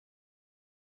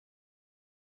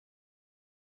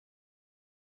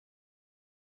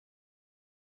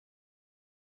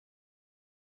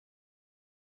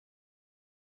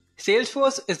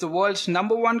Salesforce is the world's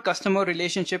 #1 customer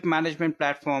relationship management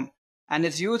platform and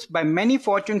is used by many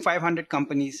Fortune 500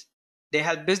 companies. They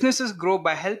help businesses grow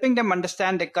by helping them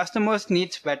understand their customers'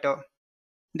 needs better.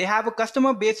 They have a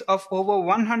customer base of over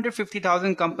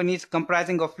 150,000 companies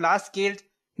comprising of large-scale,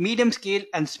 medium-scale,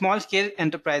 and small-scale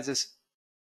enterprises.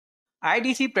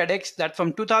 IDC predicts that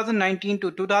from 2019 to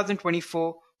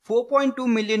 2024, 4.2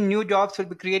 million new jobs will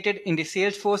be created in the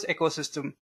Salesforce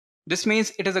ecosystem. This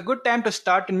means it is a good time to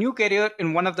start a new career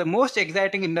in one of the most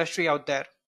exciting industries out there.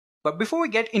 But before we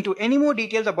get into any more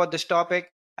details about this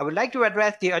topic, I would like to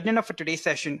address the agenda for today's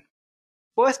session.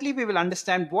 Firstly, we will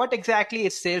understand what exactly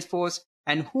is Salesforce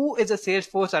and who is a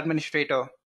Salesforce administrator.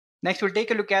 Next, we'll take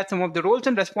a look at some of the roles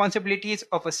and responsibilities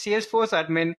of a Salesforce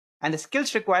admin and the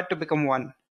skills required to become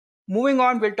one. Moving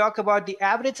on, we'll talk about the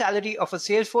average salary of a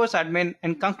Salesforce admin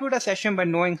and conclude our session by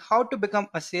knowing how to become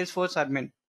a Salesforce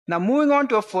admin. Now moving on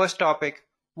to our first topic,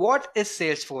 what is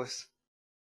Salesforce?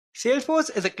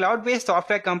 Salesforce is a cloud-based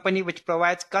software company which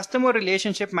provides customer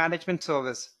relationship management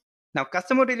service. Now,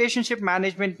 customer relationship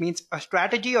management means a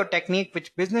strategy or technique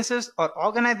which businesses or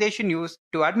organizations use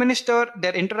to administer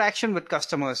their interaction with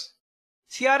customers.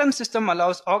 CRM system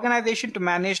allows organizations to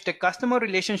manage the customer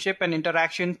relationship and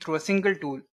interaction through a single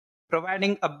tool,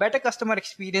 providing a better customer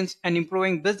experience and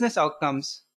improving business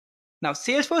outcomes. Now,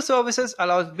 Salesforce Services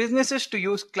allows businesses to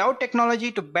use cloud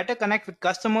technology to better connect with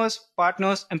customers,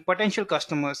 partners, and potential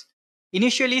customers.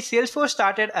 Initially, Salesforce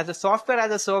started as a software as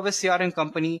a service CRM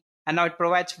company, and now it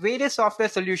provides various software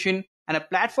solutions and a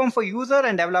platform for user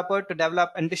and developer to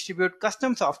develop and distribute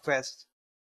custom softwares.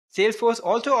 Salesforce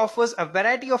also offers a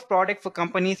variety of products for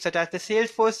companies such as the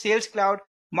Salesforce Sales Cloud,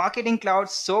 Marketing Cloud,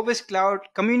 Service Cloud,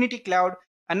 Community Cloud,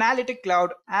 Analytic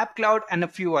Cloud, App Cloud, and a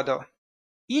few other.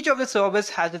 Each of the services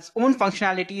has its own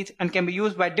functionalities and can be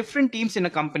used by different teams in a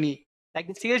company. Like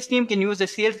the sales team can use the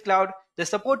Sales Cloud, the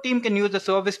support team can use the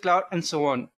Service Cloud, and so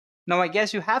on. Now I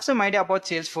guess you have some idea about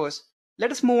Salesforce.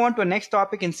 Let us move on to our next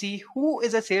topic and see who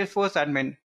is a Salesforce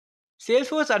admin.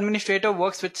 Salesforce Administrator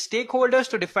works with stakeholders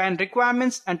to define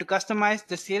requirements and to customize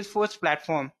the Salesforce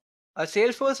platform. A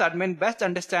Salesforce admin best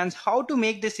understands how to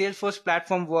make the Salesforce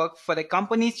platform work for the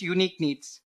company's unique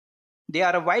needs. They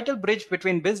are a vital bridge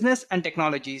between business and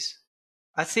technologies.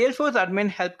 A Salesforce admin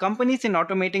helps companies in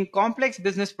automating complex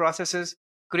business processes,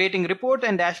 creating reports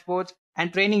and dashboards,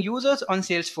 and training users on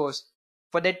Salesforce.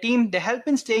 For their team, they help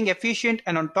in staying efficient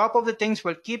and on top of the things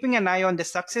while keeping an eye on the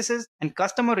successes and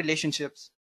customer relationships.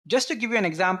 Just to give you an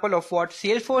example of what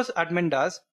Salesforce admin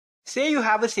does, say you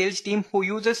have a sales team who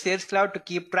uses Sales Cloud to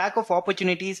keep track of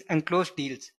opportunities and close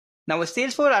deals. Now a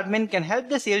Salesforce admin can help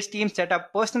the sales team set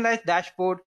up personalized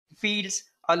dashboard, fields,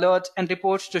 alerts, and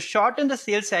reports to shorten the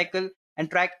sales cycle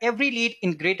and track every lead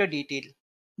in greater detail.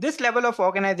 This level of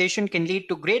organization can lead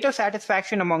to greater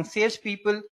satisfaction among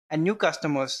salespeople and new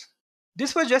customers.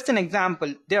 This was just an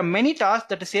example. There are many tasks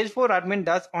that a Salesforce admin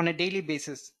does on a daily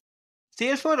basis.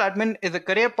 Salesforce admin is a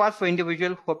career path for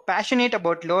individuals who are passionate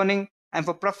about learning and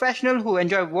for professionals who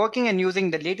enjoy working and using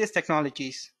the latest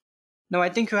technologies. Now I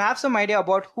think you have some idea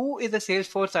about who is a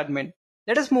Salesforce admin.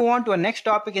 Let us move on to our next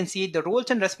topic and see the roles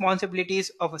and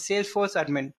responsibilities of a Salesforce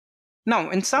admin.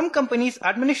 Now, in some companies,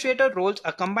 administrator roles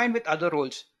are combined with other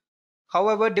roles.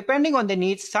 However, depending on the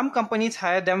needs, some companies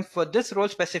hire them for this role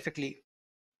specifically.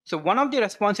 So one of the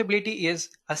responsibility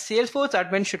is a Salesforce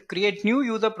admin should create new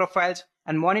user profiles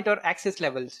and monitor access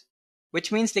levels,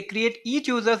 which means they create each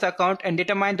user's account and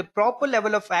determine the proper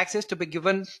level of access to be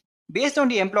given based on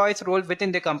the employee's role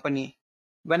within the company.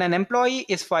 When an employee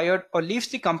is fired or leaves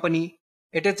the company,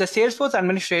 it is the Salesforce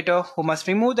administrator who must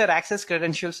remove their access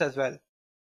credentials as well.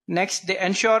 Next, they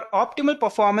ensure optimal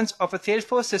performance of a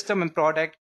Salesforce system and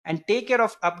product and take care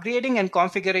of upgrading and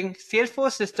configuring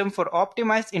Salesforce system for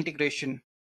optimized integration.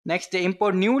 Next, they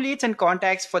import new leads and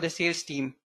contacts for the sales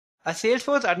team. A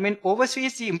Salesforce admin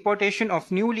oversees the importation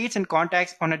of new leads and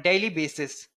contacts on a daily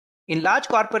basis. In large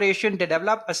corporations, they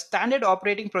develop a standard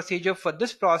operating procedure for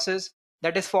this process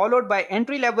that is followed by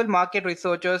entry-level market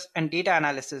researchers and data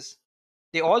analysis.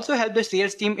 They also help the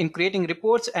sales team in creating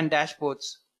reports and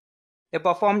dashboards. They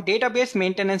perform database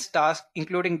maintenance tasks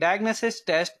including diagnosis,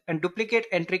 test, and duplicate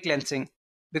entry cleansing,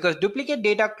 because duplicate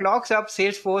data clogs up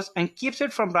Salesforce and keeps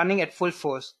it from running at full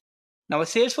force. Now a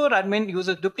Salesforce admin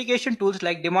uses duplication tools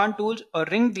like demand tools or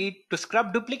ring lead to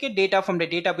scrub duplicate data from the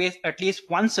database at least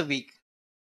once a week.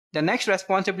 The next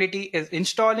responsibility is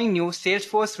installing new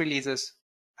Salesforce releases.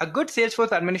 A good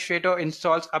Salesforce administrator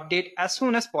installs update as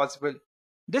soon as possible.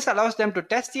 This allows them to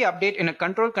test the update in a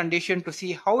controlled condition to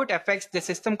see how it affects the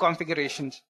system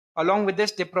configurations. Along with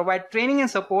this, they provide training and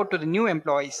support to the new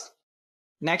employees.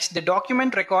 Next, they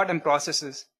document, record, and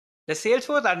processes. The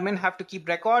Salesforce admin have to keep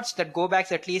records that go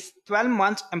back at least 12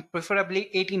 months and preferably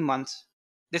 18 months.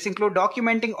 This includes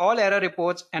documenting all error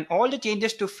reports and all the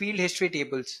changes to field history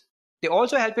tables. They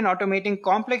also help in automating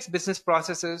complex business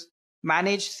processes,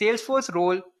 manage Salesforce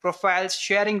role, profiles,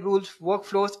 sharing rules,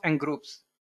 workflows, and groups.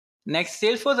 Next,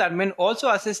 Salesforce admin also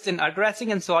assists in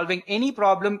addressing and solving any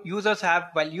problem users have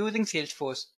while using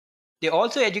Salesforce. They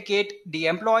also educate the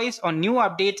employees on new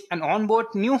updates and onboard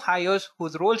new hires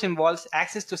whose roles involves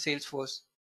access to Salesforce.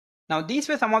 Now, these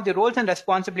were some of the roles and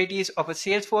responsibilities of a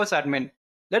Salesforce admin.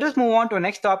 Let us move on to the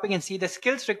next topic and see the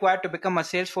skills required to become a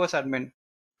Salesforce admin.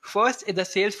 First is the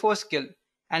Salesforce skill,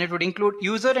 and it would include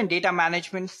user and data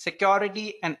management,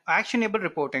 security, and actionable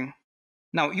reporting.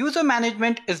 Now, user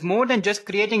management is more than just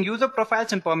creating user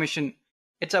profiles and permission.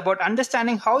 It's about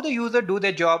understanding how the user do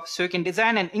their job so you can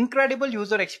design an incredible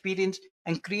user experience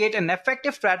and create an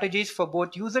effective strategies for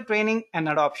both user training and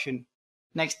adoption.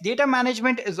 Next, data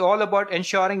management is all about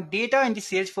ensuring data in the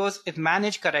Salesforce is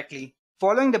managed correctly,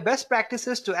 following the best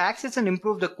practices to access and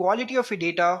improve the quality of your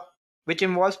data, which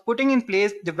involves putting in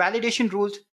place the validation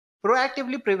rules,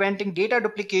 proactively preventing data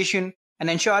duplication, and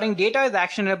ensuring data is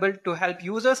actionable to help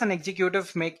users and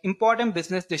executives make important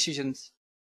business decisions.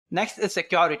 Next is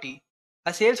security. A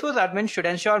Salesforce admin should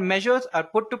ensure measures are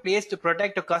put to place to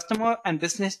protect the customer and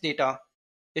business data.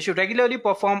 They should regularly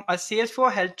perform a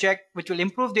Salesforce health check, which will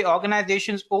improve the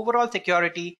organization's overall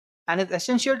security and is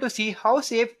essential to see how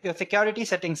safe your security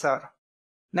settings are.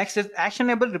 Next is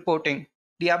actionable reporting.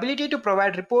 The ability to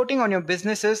provide reporting on your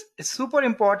businesses is super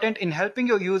important in helping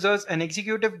your users and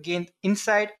executives gain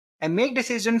insight and make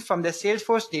decisions from their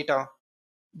Salesforce data.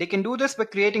 They can do this by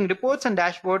creating reports and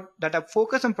dashboards that are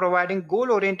focused on providing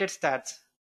goal-oriented stats.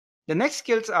 The next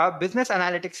skills are business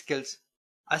analytics skills.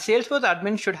 A Salesforce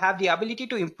admin should have the ability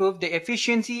to improve the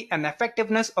efficiency and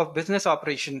effectiveness of business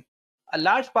operation. A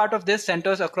large part of this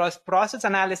centers across process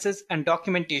analysis and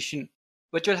documentation,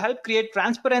 which will help create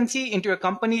transparency into your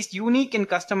company's unique and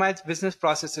customized business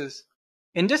processes.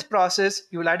 In this process,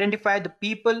 you will identify the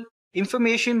people,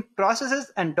 information,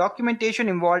 processes, and documentation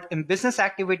involved in business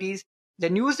activities,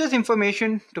 then use this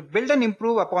information to build and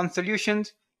improve upon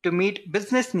solutions to meet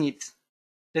business needs.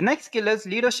 The next skill is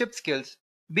leadership skills.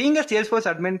 Being a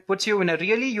Salesforce admin puts you in a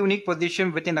really unique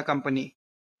position within a company.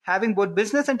 Having both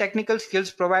business and technical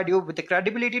skills provide you with the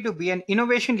credibility to be an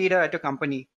innovation leader at your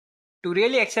company. To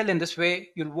really excel in this way,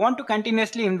 you'll want to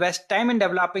continuously invest time in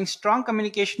developing strong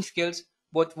communication skills,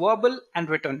 both verbal and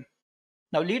written.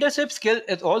 Now, leadership skill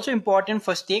is also important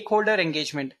for stakeholder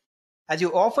engagement, as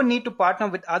you often need to partner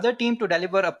with other teams to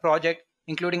deliver a project,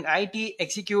 including IT,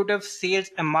 executives, sales,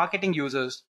 and marketing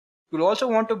users. You'll also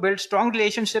want to build strong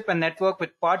relationships and network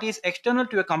with parties external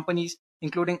to your companies,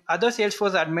 including other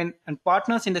Salesforce admin and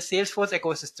partners in the Salesforce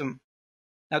ecosystem.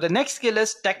 Now, the next skill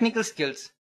is technical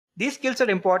skills. These skills are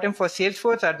important for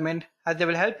Salesforce admin as they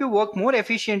will help you work more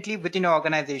efficiently within your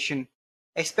organization,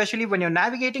 especially when you're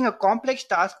navigating a complex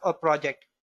task or project.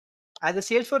 As a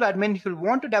Salesforce admin, you'll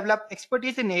want to develop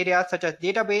expertise in areas such as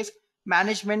database,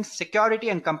 management, security,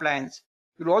 and compliance.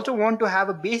 You'll also want to have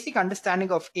a basic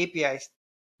understanding of APIs.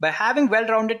 By having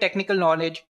well-rounded technical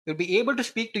knowledge, you'll be able to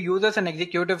speak to users and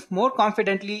executives more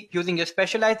confidently using your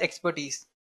specialized expertise.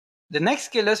 The next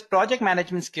skill is project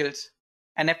management skills.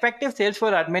 An effective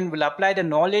Salesforce admin will apply the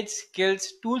knowledge,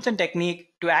 skills, tools, and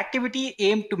technique to activity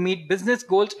aimed to meet business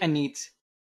goals and needs.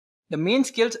 The main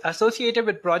skills associated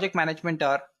with project management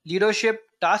are leadership,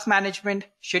 task management,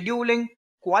 scheduling,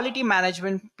 quality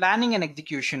management, planning, and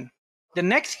execution. The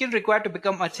next skill required to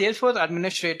become a Salesforce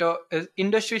administrator is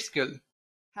industry skill.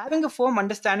 Having a firm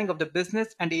understanding of the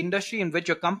business and the industry in which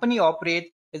your company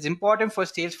operates is important for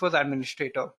Salesforce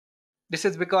administrator. This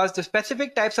is because the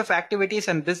specific types of activities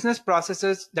and business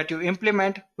processes that you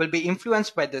implement will be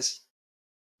influenced by this.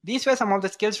 These were some of the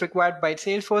skills required by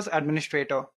Salesforce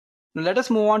administrator. Now let us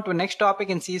move on to the next topic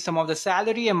and see some of the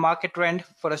salary and market trend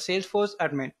for a Salesforce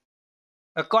admin.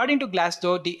 According to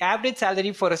Glassdoor, the average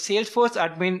salary for a Salesforce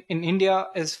admin in India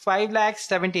is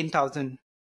 5,17,000.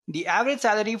 The average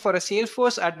salary for a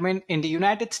Salesforce admin in the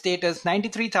United States is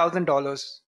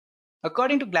 $93,000.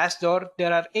 According to Glassdoor,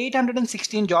 there are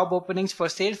 816 job openings for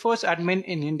Salesforce admin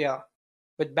in India,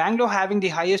 with Bangalore having the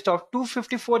highest of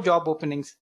 254 job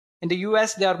openings. In the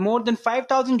US, there are more than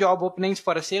 5,000 job openings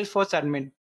for a Salesforce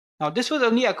admin. Now, this was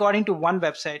only according to one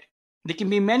website. There can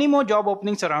be many more job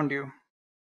openings around you.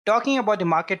 Talking about the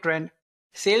market trend,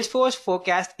 Salesforce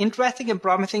forecasts interesting and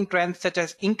promising trends such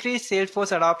as increased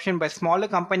Salesforce adoption by smaller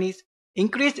companies,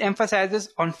 increased emphasis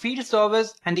on field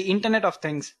service, and the Internet of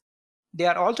Things. They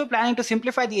are also planning to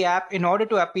simplify the app in order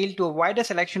to appeal to a wider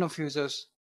selection of users.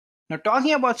 Now,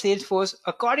 talking about Salesforce,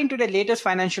 according to the latest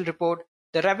financial report,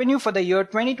 The revenue for the year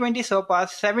 2020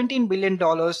 surpassed $17 billion,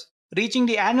 reaching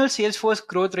the annual Salesforce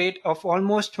growth rate of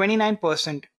almost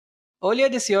 29%. Earlier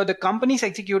this year, the company's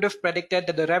executive predicted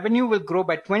that the revenue will grow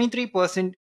by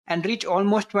 23% and reach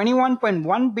almost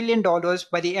 $21.1 billion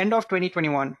by the end of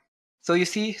 2021. So you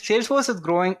see, Salesforce is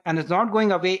growing and is not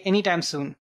going away anytime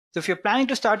soon. So if you're planning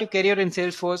to start your career in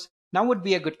Salesforce, now would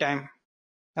be a good time.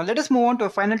 Now let us move on to a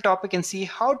final topic and see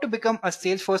how to become a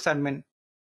Salesforce admin.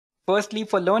 Firstly,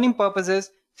 for learning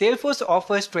purposes, Salesforce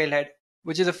offers Trailhead,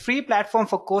 which is a free platform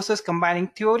for courses combining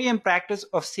theory and practice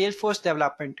of Salesforce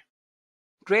development.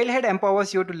 Trailhead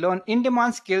empowers you to learn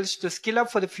in-demand skills to skill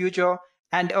up for the future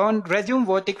and earn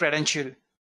resume-worthy credential.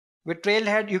 With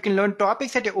Trailhead, you can learn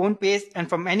topics at your own pace and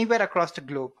from anywhere across the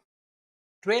globe.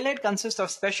 Trailhead consists of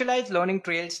specialized learning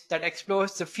trails that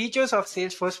explores the features of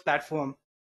Salesforce platform.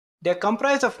 They are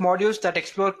comprised of modules that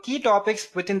explore key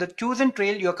topics within the chosen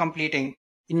trail you are completing.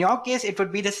 In your case, it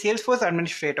would be the Salesforce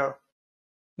Administrator.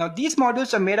 Now, these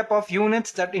modules are made up of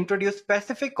units that introduce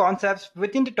specific concepts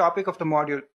within the topic of the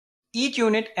module. Each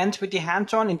unit ends with a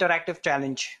hands-on interactive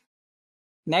challenge.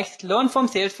 Next, learn from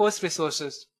Salesforce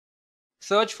resources.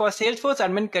 Search for Salesforce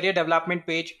Admin Career Development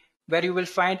page where you will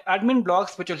find admin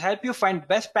blogs which will help you find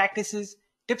best practices,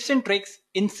 tips and tricks,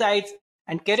 insights,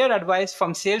 and career advice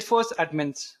from Salesforce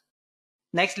admins.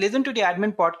 Next, listen to the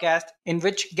admin podcast in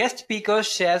which guest speakers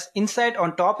shares insight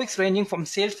on topics ranging from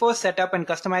Salesforce setup and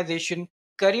customization,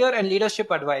 career and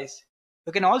leadership advice.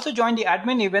 You can also join the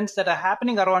admin events that are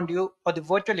happening around you or the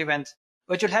virtual events,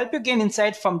 which will help you gain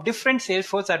insights from different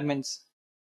Salesforce admins.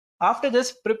 After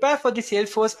this, prepare for the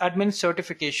Salesforce admin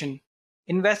certification.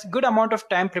 Invest good amount of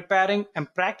time preparing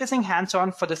and practicing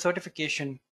hands-on for the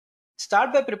certification.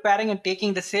 Start by preparing and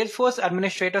taking the Salesforce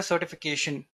Administrator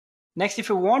certification. Next, if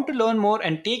you want to learn more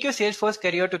and take your Salesforce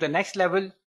career to the next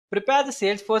level, prepare the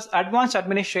Salesforce Advanced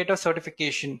Administrator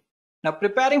certification. Now,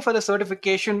 preparing for the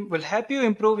certification will help you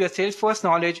improve your Salesforce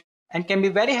knowledge and can be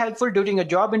very helpful during your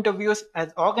job interviews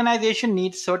as organization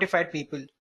needs certified people.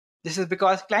 This is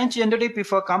because clients generally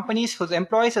prefer companies whose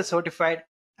employees are certified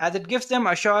as it gives them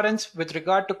assurance with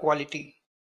regard to quality.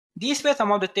 These were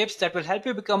some of the tips that will help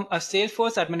you become a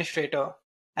Salesforce administrator.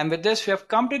 And with this, we have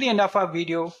come to the end of our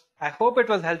video. I hope it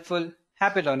was helpful.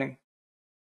 Happy learning.